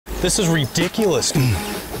This is ridiculous.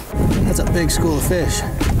 That's a big school of fish.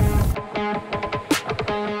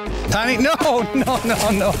 Tiny, no.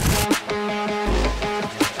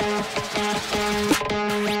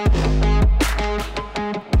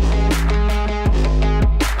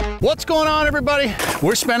 What's going on, everybody?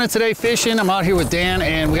 We're spending today fishing. I'm out here with Dan,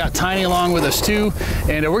 and we got Tiny along with us too.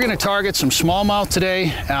 And we're gonna target some smallmouth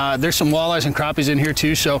today. There's some walleyes and crappies in here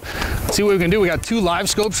too, so let's see what we can do. We got 2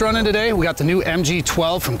 Livescopes running today. We got the new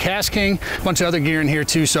MG12 from Cast King, a bunch of other gear in here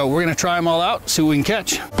too, so we're gonna try them all out, see what we can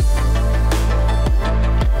catch.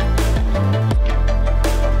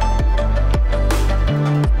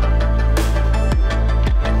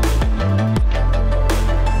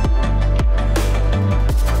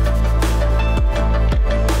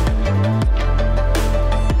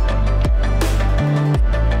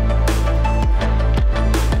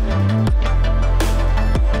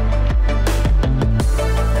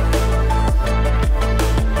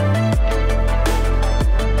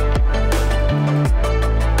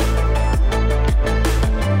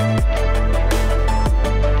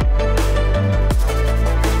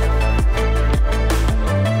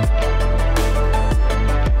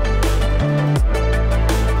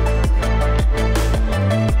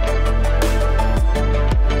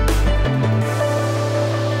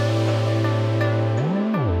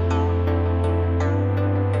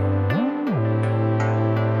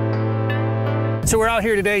 So we're out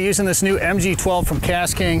here today using this new MG12 from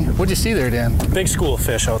Cast King. What'd you see there, Dan? Big school of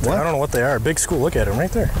fish out there. What? I don't know what they are. Big school, look at them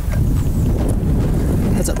right there.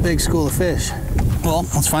 That's a big school of fish. Well,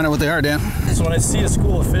 let's find out what they are, Dan. So when I see a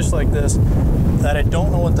school of fish like this, that I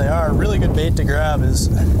don't know what they are, a really good bait to grab is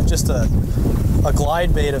just a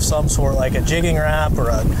glide bait of some sort, like a jigging wrap or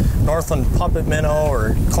a Northland puppet minnow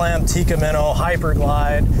or clam tikka minnow, hyper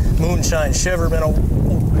glide, moonshine shiver minnow,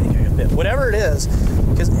 whatever it is,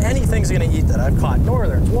 because anything's gonna eat that. I've caught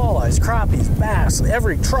northerns, walleyes, crappies, bass,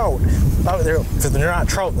 every trout. They're not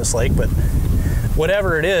trout in this lake, but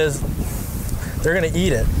whatever it is, they're gonna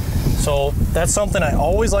eat it. So that's something I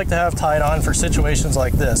always like to have tied on for situations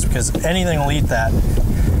like this, because anything will eat that.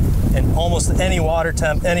 In almost any water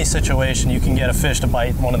temp, any situation, you can get a fish to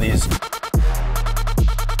bite one of these.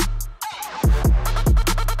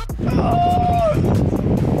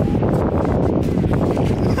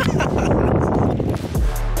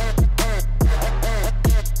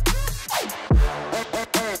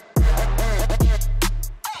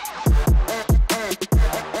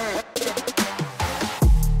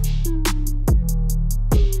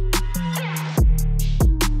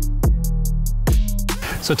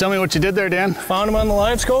 So tell me what you did there, Dan. Found him on the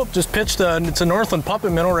Livescope, just pitched it's a Northland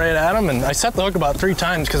puppet minnow right at him, and I set the hook about 3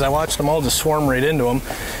 times because I watched them all just swarm right into him.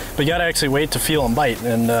 But you gotta actually wait to feel him bite,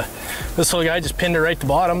 and this little guy just pinned it right to the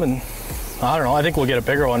bottom, and I don't know, I think we'll get a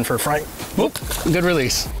bigger one for Frank. Whoop, good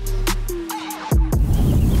release.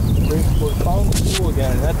 We found the school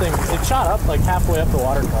again, and that thing, it shot up like halfway up the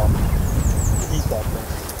waterfall. Eat that thing.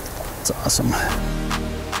 That's awesome.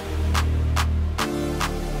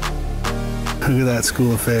 Look at that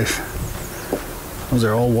school of fish. Those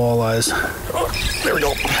are all walleyes. Oh, there we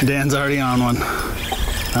go. Dan's already on one.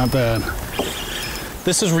 Not bad.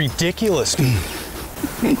 This is ridiculous. What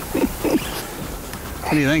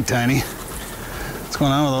do you think, Tiny? What's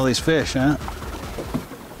going on with all these fish, huh?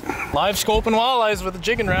 Live scoping walleyes with a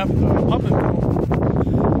jigging wrap, puppet.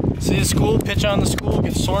 See the school, pitch on the school,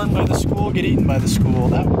 get swarmed by the school, get eaten by the school.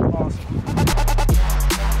 That was awesome.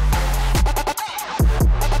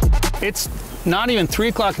 It's not even 3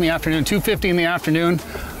 o'clock in the afternoon, 2:50 in the afternoon.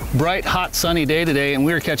 Bright, hot, sunny day today, and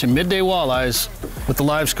we were catching midday walleyes with the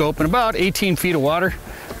Livescope in about 18 feet of water,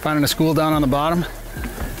 finding a school down on the bottom.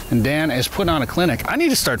 And Dan is putting on a clinic. I need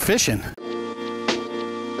to start fishing.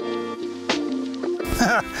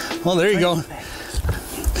 Well, there you go.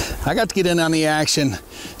 I got to get in on the action,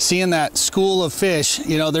 seeing that school of fish.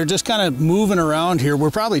 You know, they're just kind of moving around here.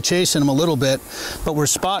 We're probably chasing them a little bit, but we're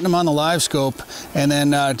spotting them on the Livescope and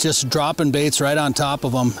then just dropping baits right on top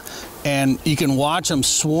of them. And you can watch them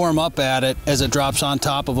swarm up at it as it drops on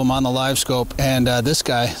top of them on the Livescope. And this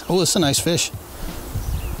guy, oh, this is a nice fish.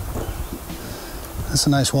 That's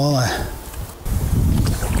a nice walleye.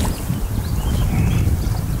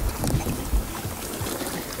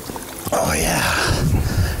 Oh yeah,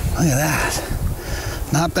 look at that.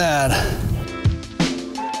 Not bad.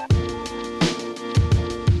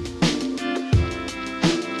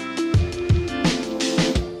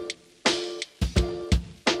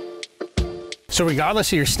 So regardless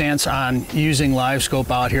of your stance on using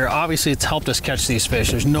Livescope out here, obviously it's helped us catch these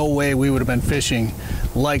fish. There's no way we would have been fishing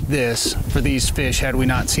like this for these fish had we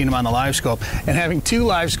not seen them on the Livescope. And having 2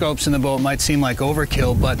 Livescopes in the boat might seem like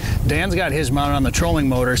overkill, but Dan's got his mounted on the trolling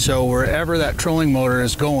motor, so wherever that trolling motor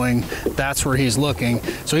is going, that's where he's looking.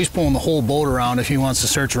 So he's pulling the whole boat around if he wants to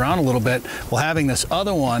search around a little bit. Well, having this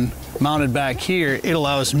other one mounted back here, it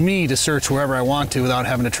allows me to search wherever I want to without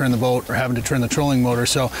having to turn the boat or having to turn the trolling motor.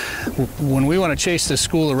 So when we want to chase this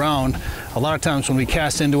school around, a lot of times when we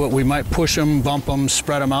cast into it, we might push them, bump them,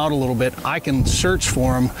 spread them out a little bit. I can search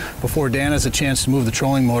for them before Dan has a chance to move the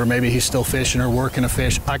trolling motor. Maybe he's still fishing or working a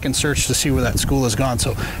fish. I can search to see where that school has gone.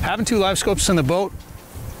 So having 2 Livescopes in the boat,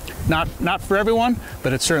 not for everyone,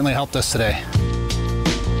 but it certainly helped us today.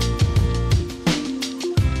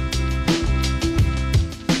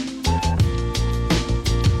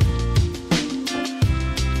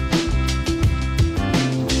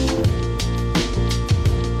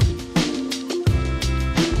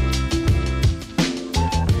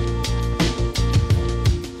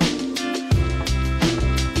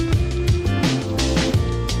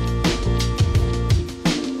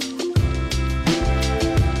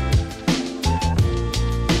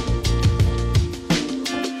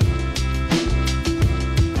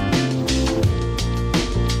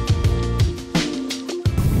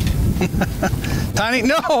 Tiny,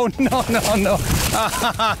 no.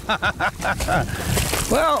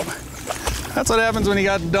 Well, that's what happens when you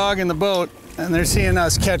got the dog in the boat and they're seeing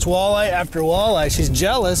us catch walleye after walleye. She's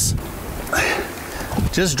jealous.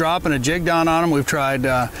 Just dropping a jig down on them. We've tried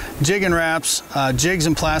jig and wraps, jigs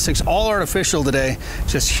and plastics, all artificial today.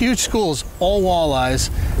 Just huge schools, all walleyes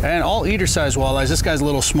and all eater-sized walleyes. This guy's a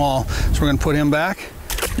little small, so we're gonna put him back.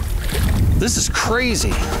 This is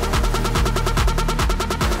crazy.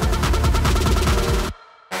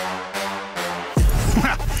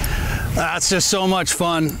 That's just so much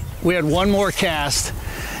fun. We had one more cast,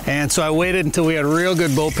 and so I waited until we had real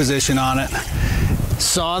good boat position on it.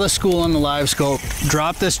 Saw the school on the Livescope,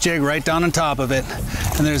 dropped this jig right down on top of it,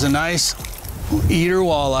 and there's a nice eater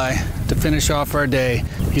walleye to finish off our day.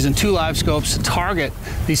 Using 2 Livescopes to target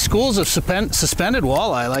these schools of suspended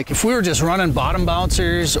walleye. Like if we were just running bottom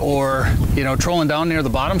bouncers or, you know, trolling down near the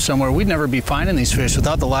bottom somewhere, we'd never be finding these fish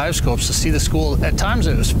without the Livescopes to see the school. At times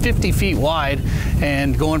it was 50 feet wide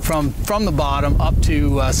and going from the bottom up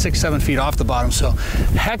to 6-7 feet off the bottom. So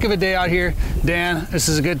heck of a day out here. Dan, this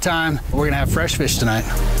is a good time. We're gonna have fresh fish tonight.